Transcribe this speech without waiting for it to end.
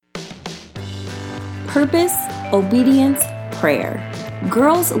purpose, obedience, prayer.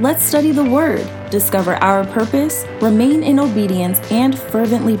 Girls, let's study the Word, discover our purpose, remain in obedience, and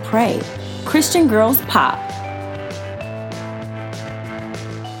fervently pray. Christian Girls Pop.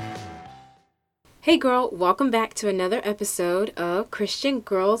 Hey girl, welcome back to another episode of Christian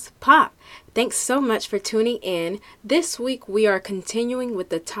Girls Pop. Thanks so much for tuning in. This week we are continuing with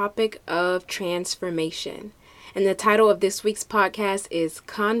the topic of transformation. And the title of this week's podcast is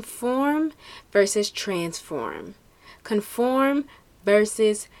Conform versus Transform. Conform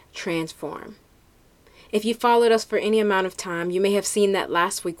versus transform. If you followed us for any amount of time, you may have seen that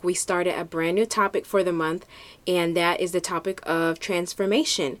last week we started a brand new topic for the month, and that is the topic of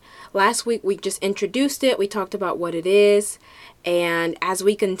transformation. Last week we just introduced it, we talked about what it is, and as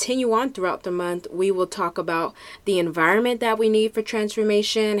we continue on throughout the month, we will talk about the environment that we need for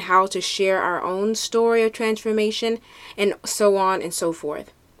transformation, how to share our own story of transformation, and so on and so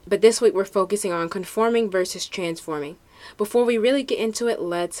forth. But this week we're focusing on conforming versus transforming. Before we really get into it,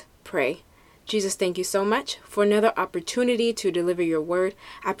 let's pray. Jesus, thank you so much for another opportunity to deliver your word.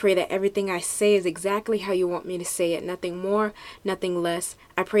 I pray that everything I say is exactly how you want me to say it, nothing more, nothing less.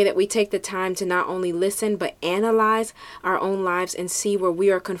 I pray that we take the time to not only listen, but analyze our own lives and see where we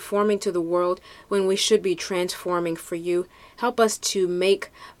are conforming to the world when we should be transforming for you. Help us to make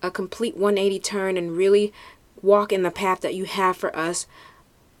a complete 180 turn and really walk in the path that you have for us,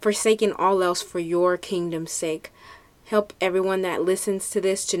 forsaking all else for your kingdom's sake. Help everyone that listens to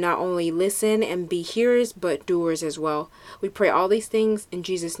this to not only listen and be hearers, but doers as well. We pray all these things in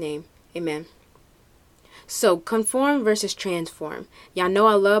Jesus' name. Amen. So, conform versus transform. Y'all know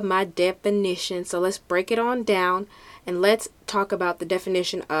I love my definition, so let's break it on down and let's talk about the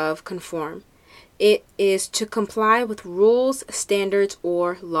definition of conform. It is to comply with rules, standards,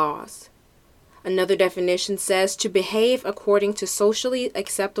 or laws. Another definition says to behave according to socially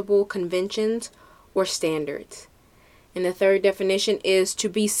acceptable conventions or standards. And the third definition is to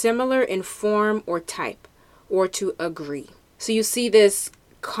be similar in form or type, or to agree. So you see this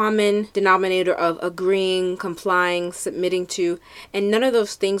common denominator of agreeing, complying, submitting to, and none of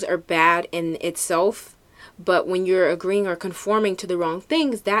those things are bad in itself. But when you're agreeing or conforming to the wrong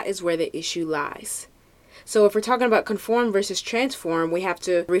things, that is where the issue lies. So if we're talking about conform versus transform, we have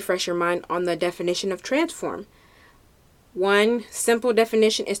to refresh your mind on the definition of transform. One simple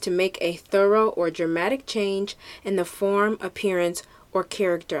definition is to make a thorough or dramatic change in the form, appearance, or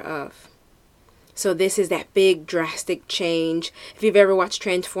character of. So this is that big drastic change. If you've ever watched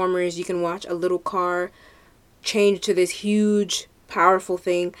Transformers, you can watch a little car change to this huge, powerful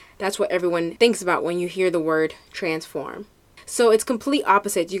thing. That's what everyone thinks about when you hear the word transform. So it's complete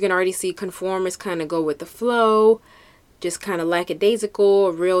opposite. You can already see conform is kind of go with the flow, just kind of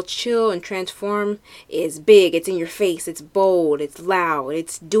lackadaisical, real chill, and transform is big. It's in your face. It's bold. It's loud.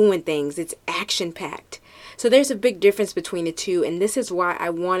 It's doing things. It's action-packed. So there's a big difference between the two, and this is why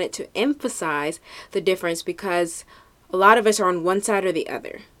I wanted to emphasize the difference, because a lot of us are on one side or the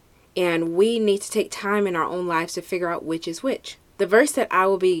other, and we need to take time in our own lives to figure out which is which. The verse that I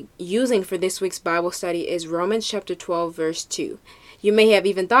will be using for this week's Bible study is Romans chapter 12, verse 2. You may have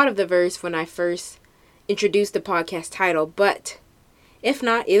even thought of the verse when I first introduced the podcast title, but if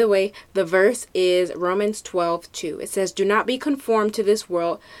not, either way, the verse is Romans 12:2. It says, "Do not be conformed to this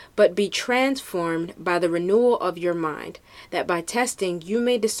world, but be transformed by the renewal of your mind, that by testing you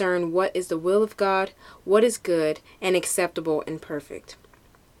may discern what is the will of God, what is good and acceptable and perfect."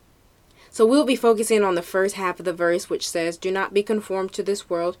 So we'll be focusing on the first half of the verse, which says, "Do not be conformed to this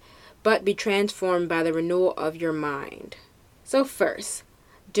world, but be transformed by the renewal of your mind." So first,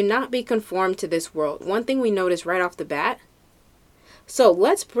 do not be conformed to this world. One thing we notice right off the bat. So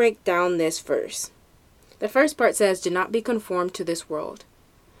let's break down this verse. The first part says, do not be conformed to this world.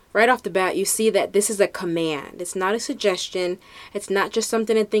 Right off the bat, you see that this is a command. It's not a suggestion. It's not just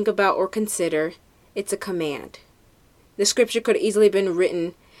something to think about or consider. It's a command. The scripture could have easily been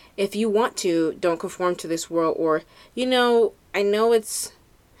written, if you want to, don't conform to this world. Or, I know it's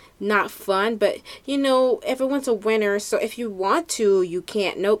not fun, but everyone's a winner, so if you want to, you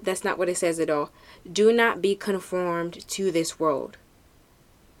can't. Nope, that's not what it says at all. Do not be conformed to this world.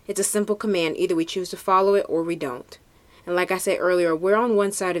 It's a simple command. Either we choose to follow it or we don't. And like I said earlier, we're on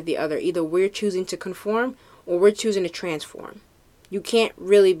one side or the other. Either we're choosing to conform or we're choosing to transform. You can't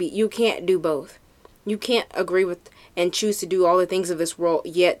do both. You can't agree with and choose to do all the things of this world,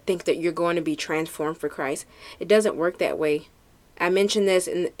 yet think that you're going to be transformed for Christ. It doesn't work that way. I mentioned this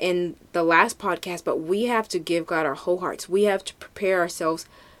in the last podcast, but we have to give God our whole hearts. We have to prepare ourselves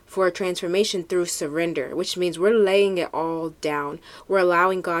for a transformation through surrender, which means we're laying it all down. We're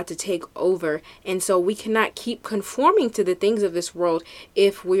allowing God to take over. And so we cannot keep conforming to the things of this world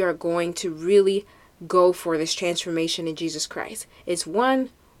if we are going to really go for this transformation in Jesus Christ. It's one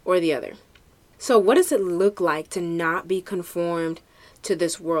or the other. So what does it look like to not be conformed to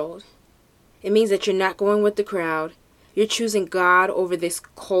this world? It means that you're not going with the crowd. You're choosing God over this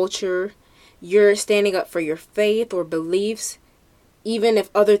culture. You're standing up for your faith or beliefs, even if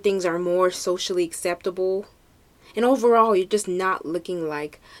other things are more socially acceptable. And overall, you're just not looking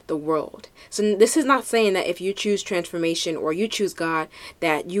like the world. So this is not saying that if you choose transformation or you choose God,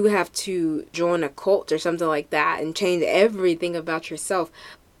 that you have to join a cult or something like that and change everything about yourself.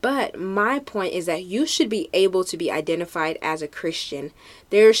 But my point is that you should be able to be identified as a Christian.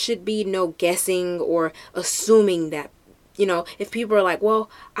 There should be no guessing or assuming that, if people are like, well,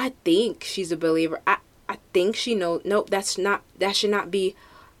 I think she's a believer. I think she knows. Nope, that should not be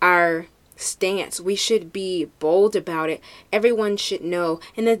our stance. We should be bold about it. Everyone should know.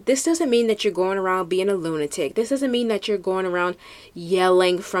 And that this doesn't mean that you're going around being a lunatic. This doesn't mean that you're going around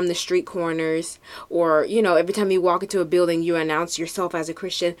yelling from the street corners or, every time you walk into a building, you announce yourself as a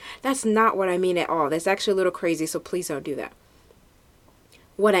Christian. That's not what I mean at all. That's actually a little crazy. So please don't do that.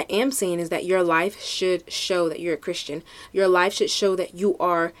 What I am saying is that your life should show that you're a Christian. Your life should show that you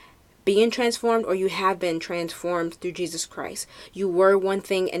are being transformed or you have been transformed through Jesus Christ. You were one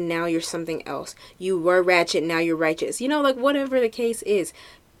thing and now you're something else. You were ratchet, now you're righteous. Whatever the case is,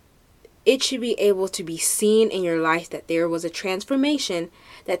 it should be able to be seen in your life that there was a transformation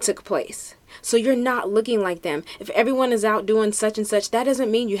that took place. So you're not looking like them. If everyone is out doing such and such, that doesn't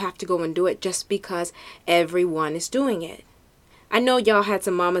mean you have to go and do it just because everyone is doing it. I know y'all had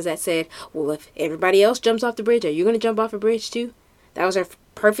some mamas that said, well, if everybody else jumps off the bridge, are you going to jump off a bridge too? That was her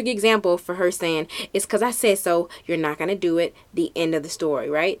perfect example for her saying, it's because I said so, you're not going to do it. The end of the story,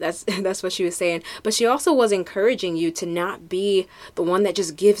 right? That's what she was saying. But she also was encouraging you to not be the one that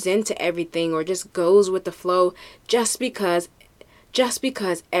just gives in to everything or just goes with the flow just because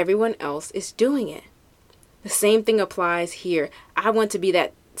everyone else is doing it. The same thing applies here. I want to be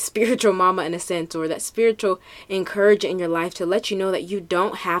that spiritual mama in a sense, or that spiritual encourager in your life to let you know that you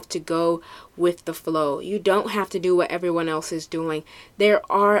don't have to go with the flow. You don't have to do what everyone else is doing. There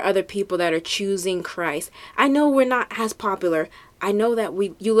are other people that are choosing Christ. I know we're not as popular. I know that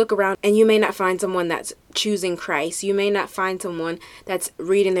you look around and you may not find someone that's choosing Christ. You may not find someone that's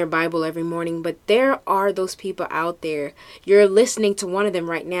reading their Bible every morning, but there are those people out there. You're listening to one of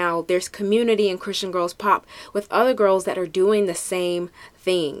them right now. There's community in Christian Girls Pop with other girls that are doing the same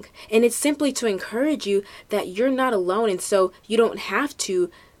thing. And it's simply to encourage you that you're not alone, and so you don't have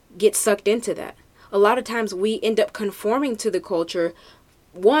to get sucked into that. A lot of times we end up conforming to the culture,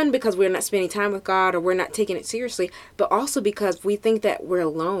 one, because we're not spending time with God or we're not taking it seriously, but also because we think that we're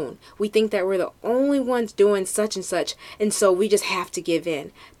alone. We think that we're the only ones doing such and such, and so we just have to give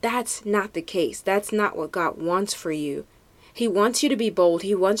in. That's not the case. That's not what God wants for you. He wants you to be bold.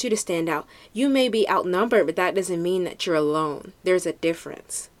 He wants you to stand out. You may be outnumbered, but that doesn't mean that you're alone. There's a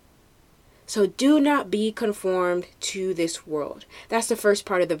difference. So do not be conformed to this world. That's the first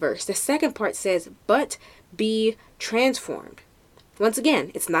part of the verse. The second part says, but be transformed. Once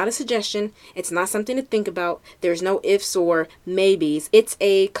again, it's not a suggestion. It's not something to think about. There's no ifs or maybes. It's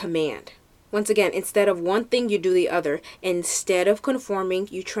a command. Once again, instead of one thing, you do the other. Instead of conforming,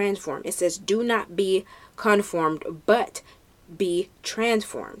 you transform. It says, do not be conformed, but be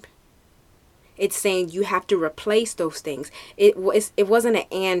transformed. It's saying you have to replace those things. It wasn't an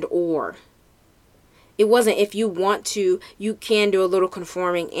and or. It wasn't if you want to, you can do a little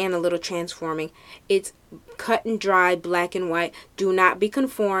conforming and a little transforming. It's cut and dry, black and white. Do not be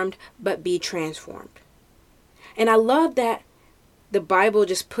conformed, but be transformed. And I love that the Bible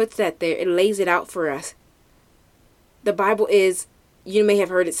just puts that there. It lays it out for us. The Bible is, you may have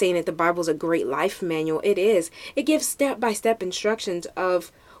heard it saying that the Bible is a great life manual. It is. It gives step-by-step instructions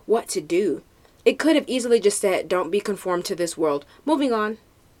of what to do. It could have easily just said, don't be conformed to this world. Moving on.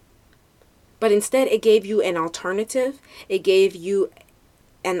 But instead, it gave you an alternative. It gave you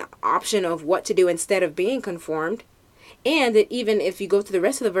an option of what to do instead of being conformed. And it even, if you go to the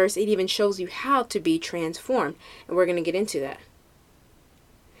rest of the verse, it even shows you how to be transformed. And we're going to get into that.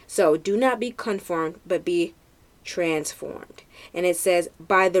 So, do not be conformed, but be transformed. And it says,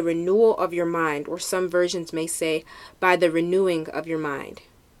 by the renewal of your mind, or some versions may say, by the renewing of your mind.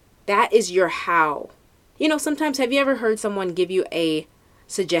 That is your how. Sometimes have you ever heard someone give you a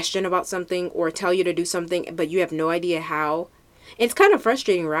suggestion about something or tell you to do something, but you have no idea how? It's kind of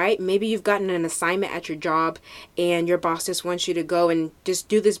frustrating, right? Maybe you've gotten an assignment at your job and your boss just wants you to go and just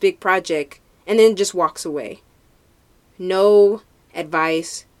do this big project and then just walks away. No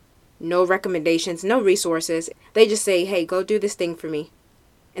advice, no recommendations, no resources. They just say, hey, go do this thing for me.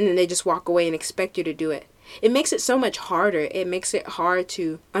 And then they just walk away and expect you to do it. It makes it so much harder. It makes it hard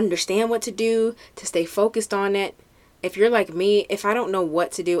to understand what to do, to stay focused on it. If you're like me, if I don't know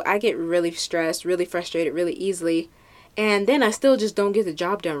what to do, I get really stressed, really frustrated really easily. And then I still just don't get the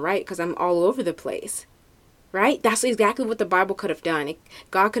job done right because I'm all over the place. Right? That's exactly what the Bible could have done.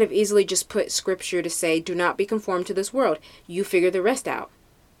 God could have easily just put scripture to say, do not be conformed to this world. You figure the rest out.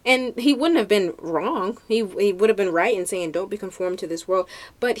 And he wouldn't have been wrong. He would have been right in saying, don't be conformed to this world.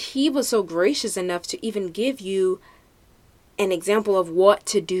 But he was so gracious enough to even give you an example of what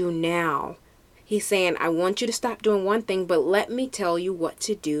to do now. He's saying, I want you to stop doing one thing, but let me tell you what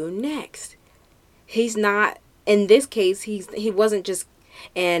to do next. He's not, in this case, he wasn't just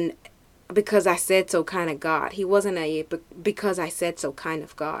an because I said so kind of God. He wasn't a because I said so kind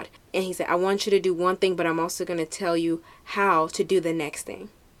of God. And he said, I want you to do one thing, but I'm also going to tell you how to do the next thing.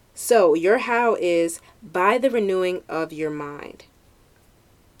 So your how is by the renewing of your mind.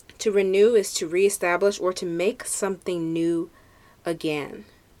 To renew is to reestablish or to make something new again.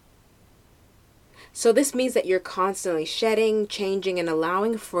 So this means that you're constantly shedding, changing, and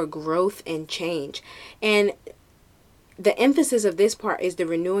allowing for growth and change. And the emphasis of this part is the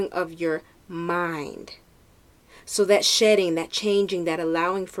renewing of your mind. So that shedding, that changing, that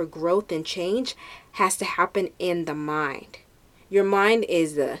allowing for growth and change has to happen in the mind. Your mind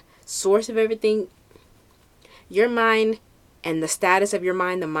is the source of everything. Your mind and the status of your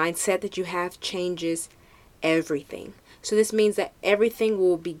mind, the mindset that you have changes everything. So this means that everything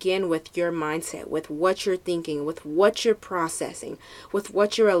will begin with your mindset, with what you're thinking, with what you're processing, with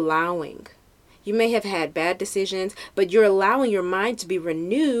what you're allowing. You may have had bad decisions, but you're allowing your mind to be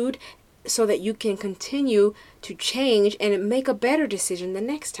renewed so that you can continue to change and make a better decision the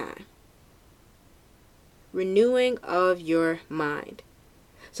next time. Renewing of your mind.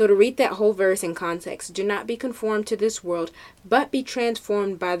 So to read that whole verse in context, do not be conformed to this world, but be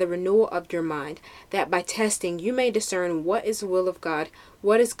transformed by the renewal of your mind, that by testing you may discern what is the will of God,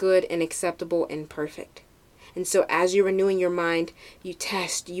 what is good and acceptable and perfect. And so as you're renewing your mind, you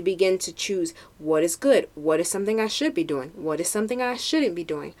test, you begin to choose what is good, what is something I should be doing, what is something I shouldn't be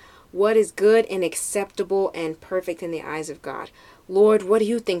doing, what is good and acceptable and perfect in the eyes of God. Lord, what do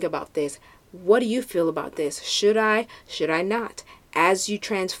you think about this? What do you feel about this? Should I not? As you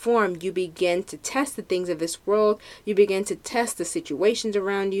transform, you begin to test the things of this world. You begin to test the situations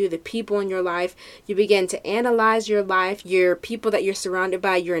around you, the people in your life. You begin to analyze your life, your people that you're surrounded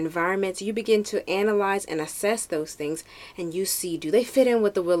by, your environment. You begin to analyze and assess those things, and you see, do they fit in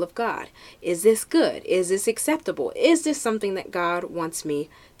with the will of God? Is this good? Is this acceptable? Is this something that God wants me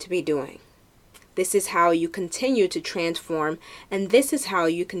to be doing? This is how you continue to transform, and this is how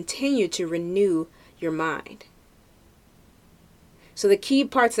you continue to renew your mind. So the key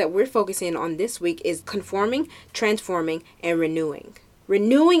parts that we're focusing on this week is conforming, transforming, and renewing.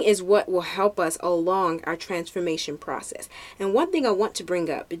 Renewing is what will help us along our transformation process. And one thing I want to bring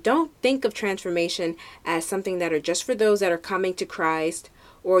up, don't think of transformation as something that are just for those that are coming to Christ,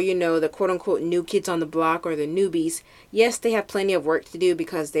 or, the quote unquote new kids on the block or the newbies. Yes, they have plenty of work to do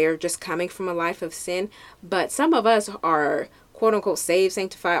because they're just coming from a life of sin. But some of us are quote unquote saved,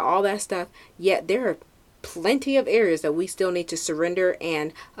 sanctified, all that stuff. Yet there are plenty of areas that we still need to surrender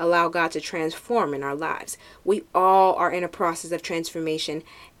and allow God to transform in our lives. We all are in a process of transformation,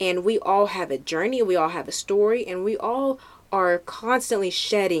 and we all have a journey, we all have a story, and we all are constantly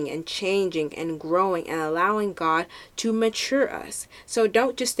shedding and changing and growing and allowing God to mature us. So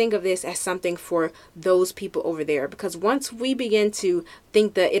don't just think of this as something for those people over there, because once we begin to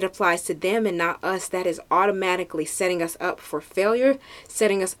think that it applies to them and not us, that is automatically setting us up for failure,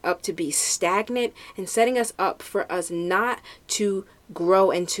 setting us up to be stagnant, and setting us up for us not to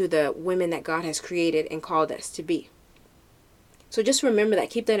grow into the women that God has created and called us to be. So just remember that,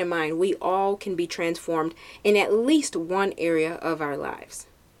 keep that in mind. We all can be transformed in at least one area of our lives.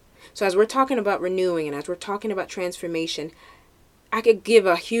 So as we're talking about renewing and as we're talking about transformation, I could give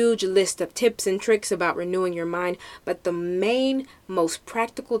a huge list of tips and tricks about renewing your mind, but the main, most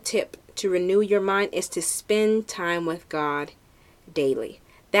practical tip to renew your mind is to spend time with God daily.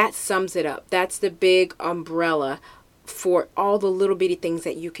 That sums it up. That's the big umbrella for all the little bitty things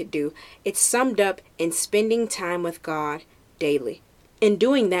that you could do. It's summed up in spending time with God daily. In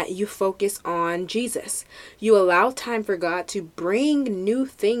doing that, you focus on Jesus. You allow time for God to bring new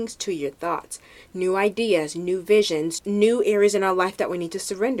things to your thoughts, new ideas, new visions, new areas in our life that we need to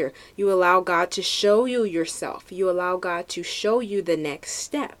surrender. You allow God to show you yourself. You allow God to show you the next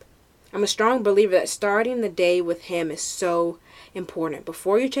step. I'm a strong believer that starting the day with Him is so important.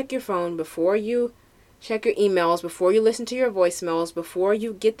 Before you check your phone, before you check your emails, before you listen to your voicemails, before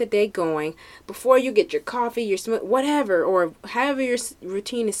you get the day going, before you get your coffee, your whatever, or however your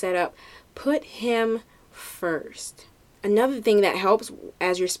routine is set up, put Him first. Another thing that helps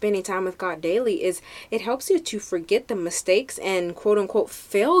as you're spending time with God daily is it helps you to forget the mistakes and quote unquote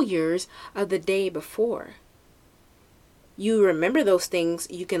failures of the day before. You remember those things,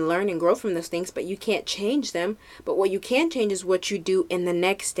 you can learn and grow from those things, but you can't change them. But what you can change is what you do in the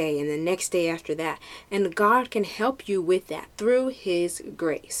next day and the next day after that. And God can help you with that through His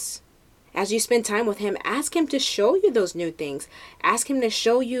grace. As you spend time with Him, ask Him to show you those new things. Ask Him to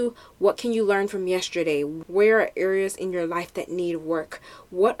show you what can you learn from yesterday. Where are areas in your life that need work?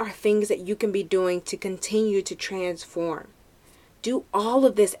 What are things that you can be doing to continue to transform? Do all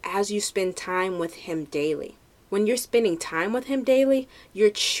of this as you spend time with Him daily. When you're spending time with Him daily,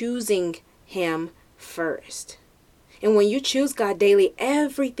 you're choosing Him first. And when you choose God daily,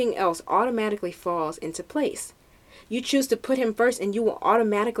 everything else automatically falls into place. You choose to put Him first and you will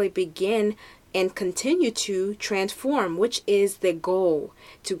automatically begin and continue to transform, which is the goal.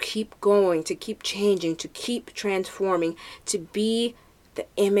 To keep going, to keep changing, to keep transforming, to be the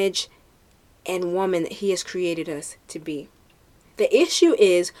image and woman that He has created us to be. The issue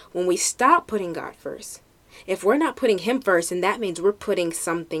is when we stop putting God first. If we're not putting Him first, then that means we're putting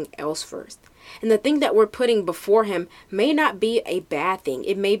something else first. And the thing that we're putting before Him may not be a bad thing.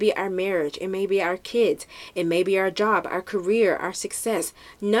 It may be our marriage. It may be our kids. It may be our job, our career, our success.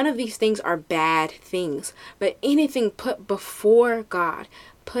 None of these things are bad things. But anything put before God,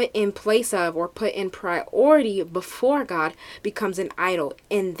 put in place of, or put in priority before God becomes an idol.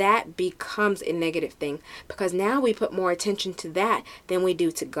 And that becomes a negative thing. Because now we put more attention to that than we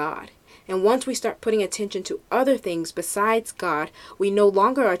do to God. And once we start putting attention to other things besides God, we no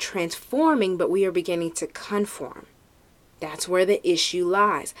longer are transforming, but we are beginning to conform. That's where the issue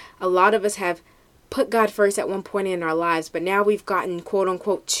lies. A lot of us have put God first at one point in our lives, but now we've gotten quote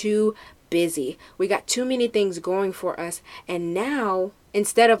unquote too busy. We got too many things going for us. And now,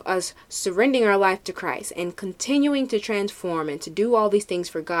 instead of us surrendering our life to Christ and continuing to transform and to do all these things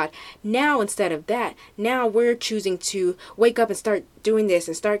for God, now instead of that, now we're choosing to wake up and start doing this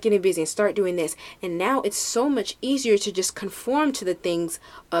and start getting busy and start doing this. And now it's so much easier to just conform to the things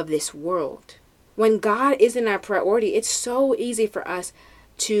of this world. When God isn't our priority, it's so easy for us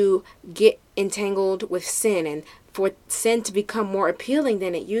to get entangled with sin and for sin to become more appealing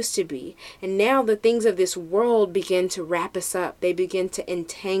than it used to be. And now the things of this world begin to wrap us up. They begin to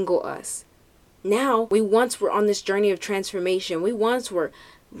entangle us. Now, we once were on this journey of transformation. We once were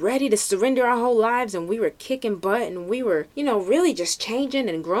ready to surrender our whole lives and we were kicking butt and we were, really just changing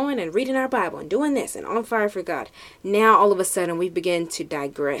and growing and reading our Bible and doing this and on fire for God. Now, all of a sudden, we begin to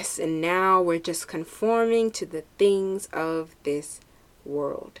digress and now we're just conforming to the things of this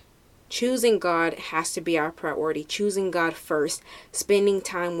world. Choosing God has to be our priority. Choosing God first, spending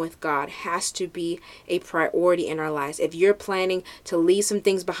time with God has to be a priority in our lives. If you're planning to leave some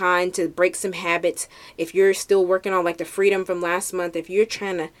things behind, to break some habits, if you're still working on like the freedom from last month, if you're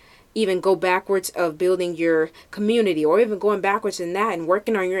trying to even go backwards of building your community or even going backwards in that and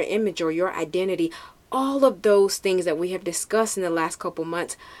working on your image or your identity, all of those things that we have discussed in the last couple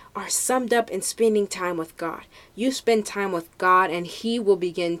months are summed up in spending time with God. You spend time with God and He will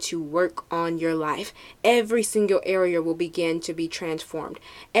begin to work on your life. Every single area will begin to be transformed.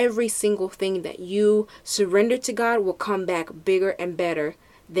 Every single thing that you surrender to God will come back bigger and better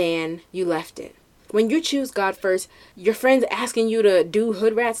than you left it. When you choose God first, your friends asking you to do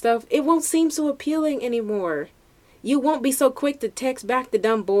hood rat stuff, it won't seem so appealing anymore. You won't be so quick to text back the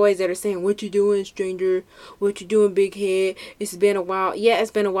dumb boys that are saying, "What you doing, stranger? What you doing, big head? It's been a while." Yeah, it's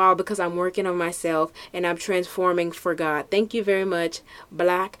been a while because I'm working on myself and I'm transforming for God. Thank you very much.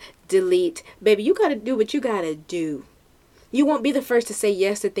 Block, delete. Baby, you got to do what you got to do. You won't be the first to say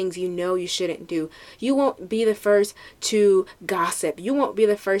yes to things you know you shouldn't do. You won't be the first to gossip. You won't be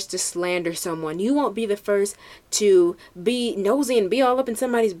the first to slander someone. You won't be the first to be nosy and be all up in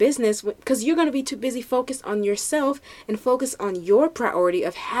somebody's business because you're going to be too busy focused on yourself and focus on your priority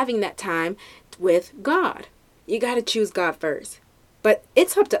of having that time with God. You got to choose God first. But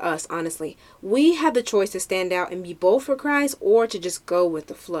it's up to us, honestly. We have the choice to stand out and be bold for Christ or to just go with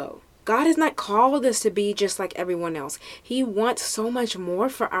the flow. God has not called us to be just like everyone else. He wants so much more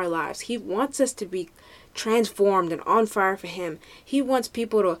for our lives. He wants us to be transformed and on fire for Him. He wants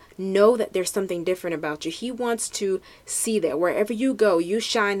people to know that there's something different about you. He wants to see that wherever you go, you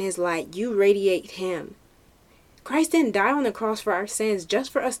shine His light. You radiate Him. Christ didn't die on the cross for our sins just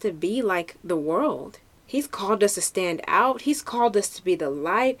for us to be like the world. He's called us to stand out. He's called us to be the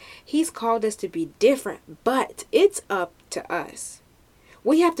light. He's called us to be different. But it's up to us.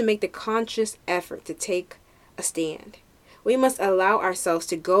 We have to make the conscious effort to take a stand. We must allow ourselves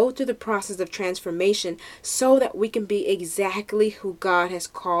to go through the process of transformation so that we can be exactly who God has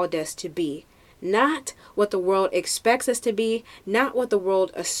called us to be. Not what the world expects us to be, not what the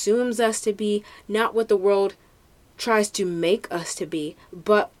world assumes us to be, not what the world tries to make us to be,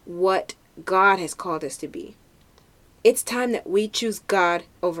 but what God has called us to be. It's time that we choose God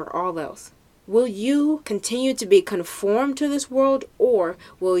over all else. Will you continue to be conformed to this world, or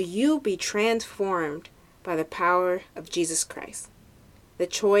will you be transformed by the power of Jesus Christ? The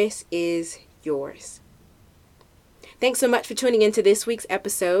choice is yours. Thanks so much for tuning into this week's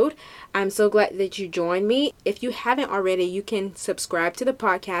episode. I'm so glad that you joined me. If you haven't already, you can subscribe to the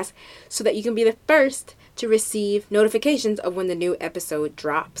podcast so that you can be the first to receive notifications of when the new episode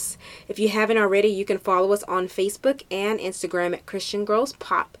drops. If you haven't already, you can follow us on Facebook and Instagram at Christian Girls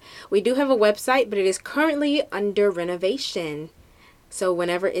Pop. We do have a website, but it is currently under renovation. So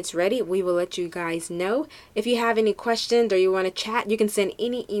whenever it's ready, we will let you guys know. If you have any questions or you want to chat, you can send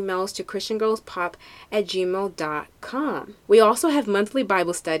any emails to christiangirlspop@gmail.com. We also have monthly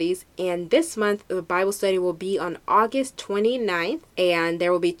Bible studies, and this month the Bible study will be on August 29th, and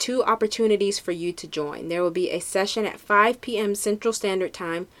there will be 2 opportunities for you to join. There will be a session at 5 p.m. Central Standard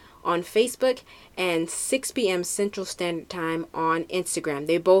Time on Facebook and 6 p.m. Central Standard Time on Instagram.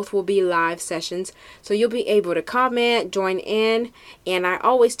 They both will be live sessions, so you'll be able to comment, join in, and I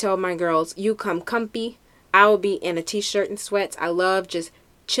always tell my girls, you come comfy. I will be in a t-shirt and sweats. I love just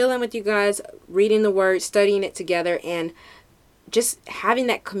chilling with you guys, reading the word, studying it together, and just having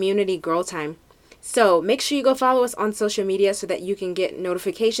that community girl time. So make sure you go follow us on social media so that you can get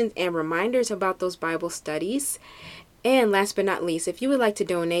notifications and reminders about those Bible studies. And last but not least, if you would like to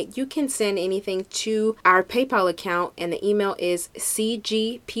donate, you can send anything to our PayPal account, and the email is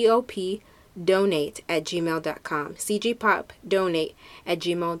cgpopdonate@gmail.com.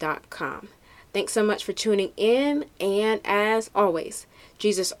 cgpopdonate@gmail.com. Thanks so much for tuning in, and as always,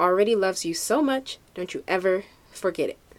 Jesus already loves you so much. Don't you ever forget it.